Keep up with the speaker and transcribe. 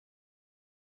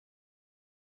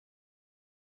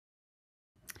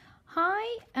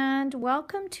Hi, and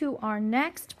welcome to our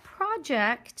next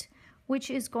project,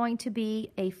 which is going to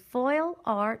be a foil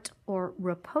art or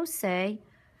repoussé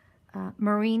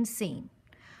marine scene.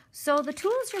 So the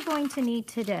tools you're going to need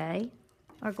today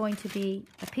are going to be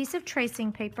a piece of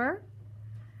tracing paper,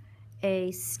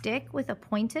 a stick with a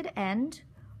pointed end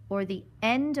or the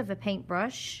end of a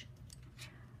paintbrush,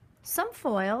 some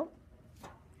foil,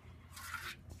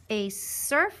 a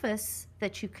surface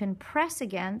that you can press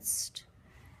against,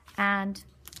 and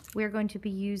we're going to be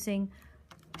using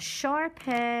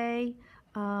Sharpie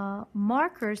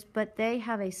markers, but they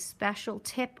have a special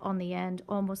tip on the end,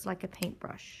 almost like a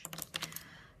paintbrush.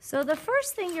 So the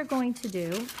first thing you're going to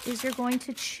do is you're going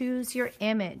to choose your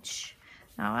image.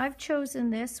 Now I've chosen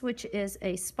this, which is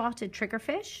a spotted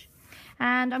triggerfish,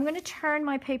 and I'm going to turn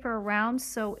my paper around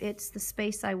so it's the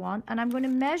space I want, and I'm going to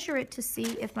measure it to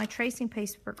see if my tracing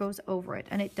paper goes over it,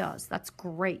 and it does. That's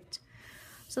great.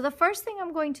 So the first thing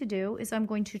I'm going to do is I'm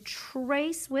going to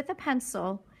trace with a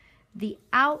pencil the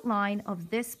outline of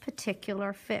this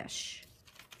particular fish,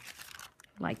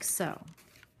 like so.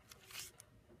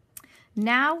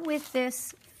 Now with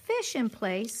this fish in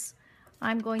place,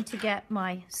 I'm going to get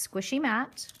my squishy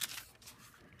mat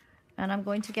and I'm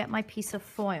going to get my piece of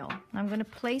foil. I'm going to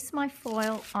place my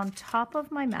foil on top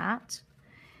of my mat,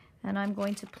 and I'm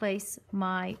going to place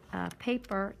my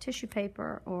paper, tissue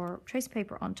paper or trace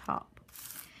paper on top.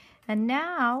 And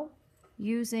now,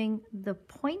 using the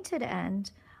pointed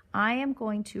end, I am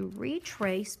going to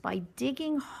retrace by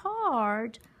digging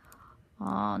hard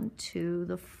onto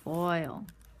the foil.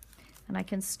 And I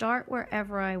can start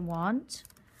wherever I want.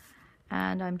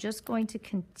 And I'm just going to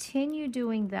continue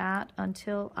doing that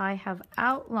until I have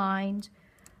outlined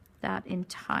that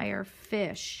entire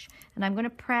fish. And I'm going to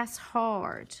press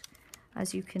hard.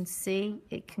 As you can see,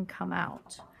 it can come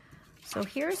out. So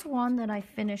here's one that I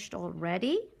finished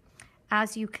already.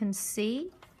 As you can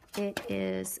see, it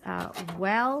is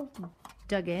well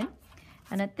dug in.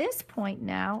 And at this point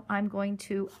now, I'm going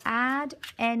to add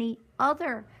any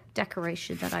other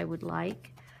decoration that I would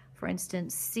like. For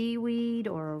instance, seaweed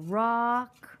or a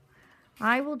rock.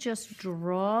 I will just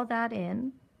draw that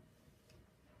in.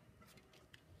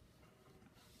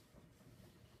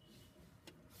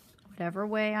 Whatever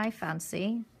way I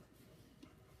fancy.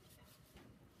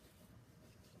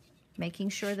 Making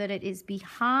sure that it is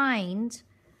behind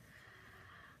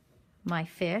my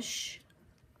fish.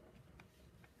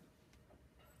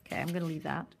 Okay, I'm going to leave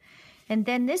that. And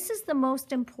then this is the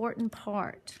most important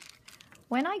part.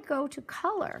 When I go to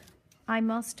color, I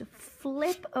must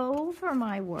flip over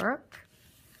my work,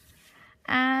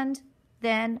 and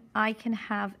then I can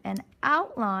have an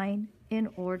outline in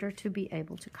order to be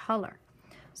able to color.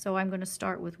 So I'm going to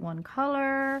start with one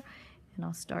color. And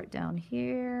I'll start down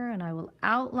here and I will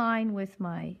outline with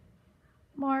my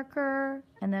marker,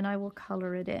 and then I will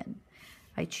color it in.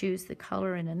 I choose the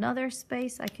color in another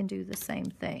space, I can do the same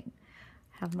thing.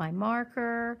 Have my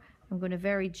marker, I'm going to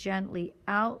very gently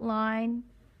outline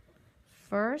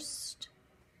first,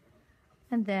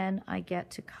 and then I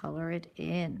get to color it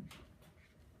in.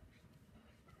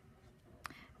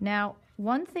 Now,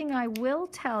 one thing I will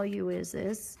tell you is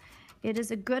this. It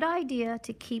is a good idea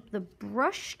to keep the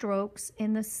brush strokes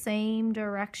in the same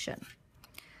direction.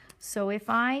 So if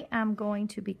I am going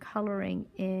to be coloring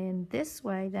in this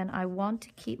way, then I want to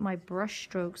keep my brush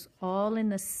strokes all in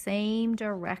the same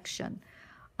direction.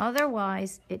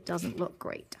 Otherwise, it doesn't look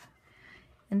great.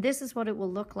 And this is what it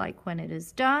will look like when it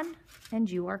is done and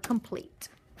you are complete.